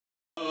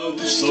of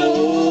the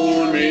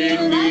storm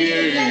in the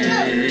air.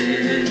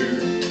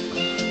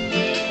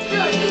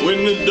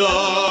 When the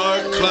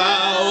dark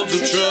clouds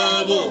of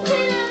trouble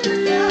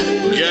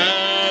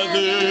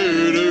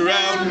gathered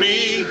around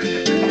me,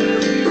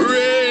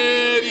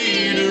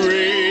 ready to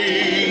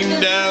rain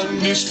down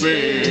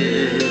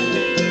despair.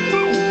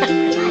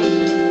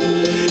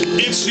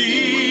 It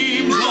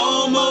seems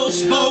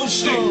almost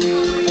boasting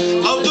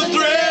of the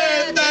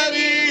threat that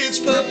it's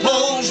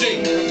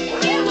proposing,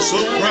 so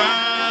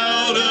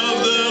proud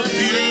of the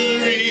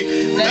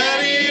fury that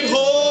it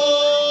holds.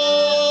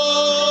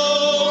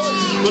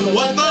 But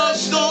what the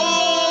storm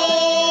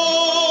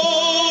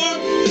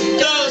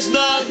does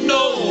not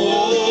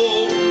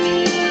know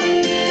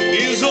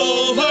is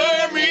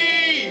over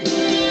me.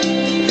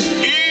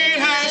 It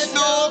has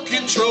no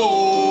control.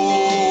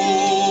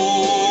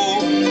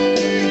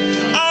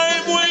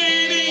 I'm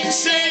waiting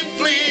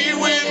safely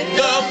with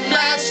the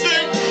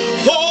Master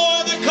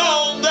for the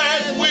calm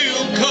that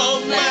will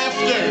come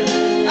after.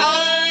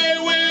 I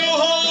will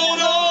hold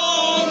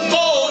on,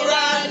 for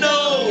I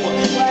know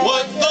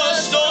what the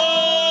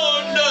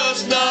storm does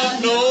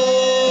not know.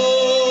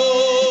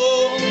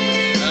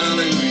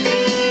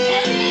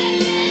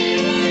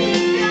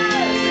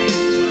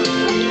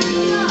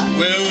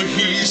 Well,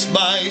 he's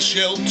my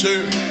shelter,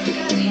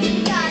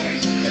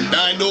 and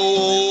I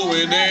know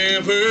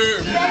whenever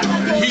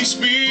he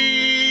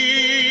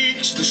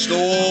speaks, the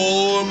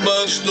storm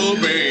must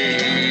obey.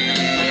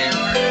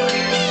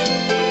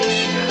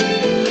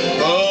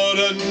 But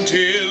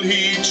until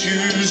he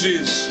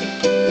chooses,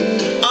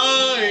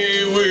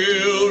 I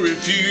will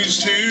refuse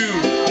to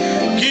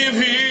give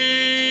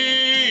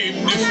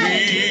him to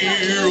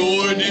fear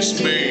or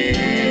dismay.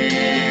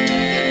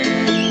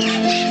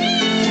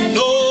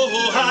 No,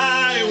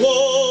 I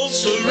won't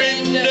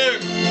surrender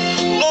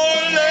or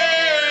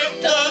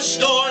let the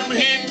storm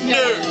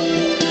hinder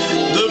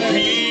the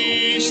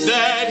peace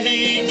that he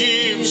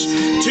gives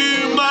to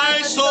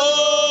my soul.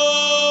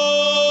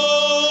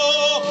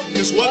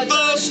 'Cause what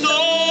the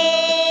storm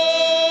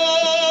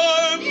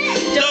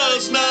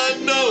does not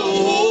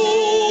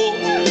know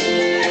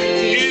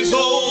is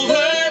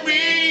over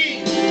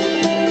me.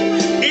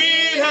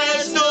 It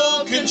has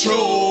no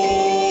control.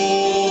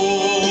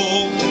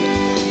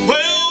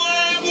 Well,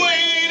 I'm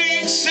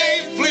waiting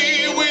safely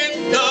with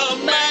the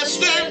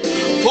Master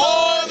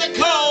for the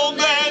calm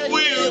that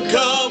will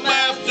come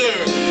after.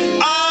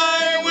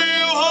 I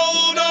will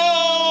hold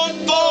on,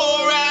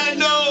 for I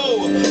know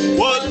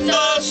what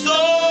the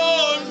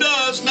storm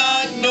does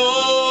not know.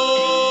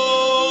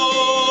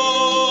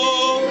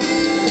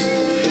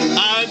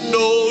 I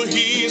know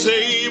he's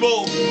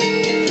able,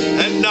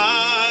 and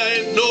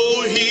I know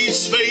he's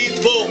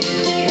faithful,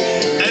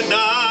 and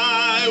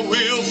I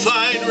will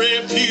find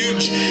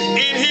refuge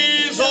in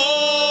his arms.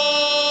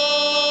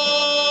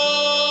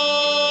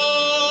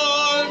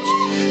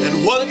 And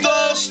what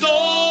the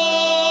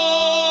storm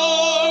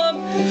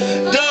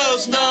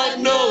does not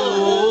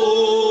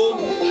know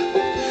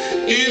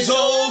is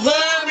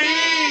over me.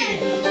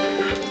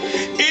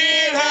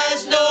 It has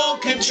no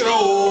control.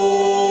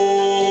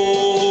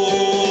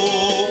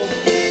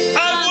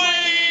 I'm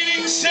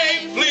waiting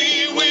safely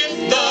with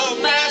the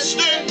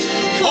Master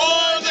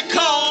for the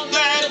calm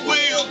that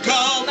will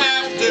come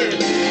after.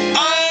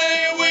 I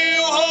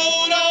will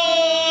hold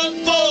on,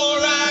 for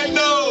I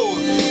know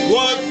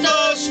what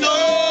the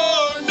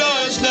storm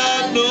does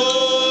not know.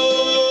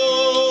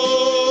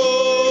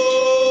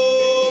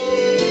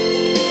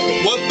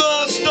 What the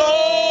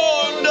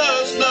storm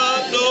does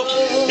not know,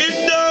 it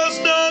does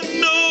not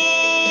know.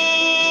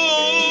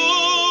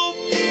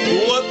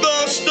 What the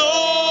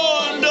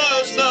storm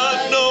does not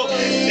know,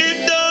 it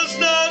does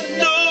not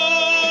know.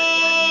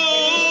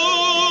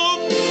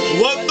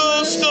 What the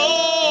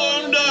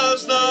storm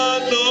does not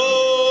know.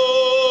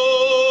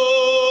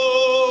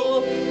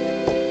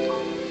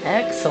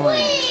 Excellent.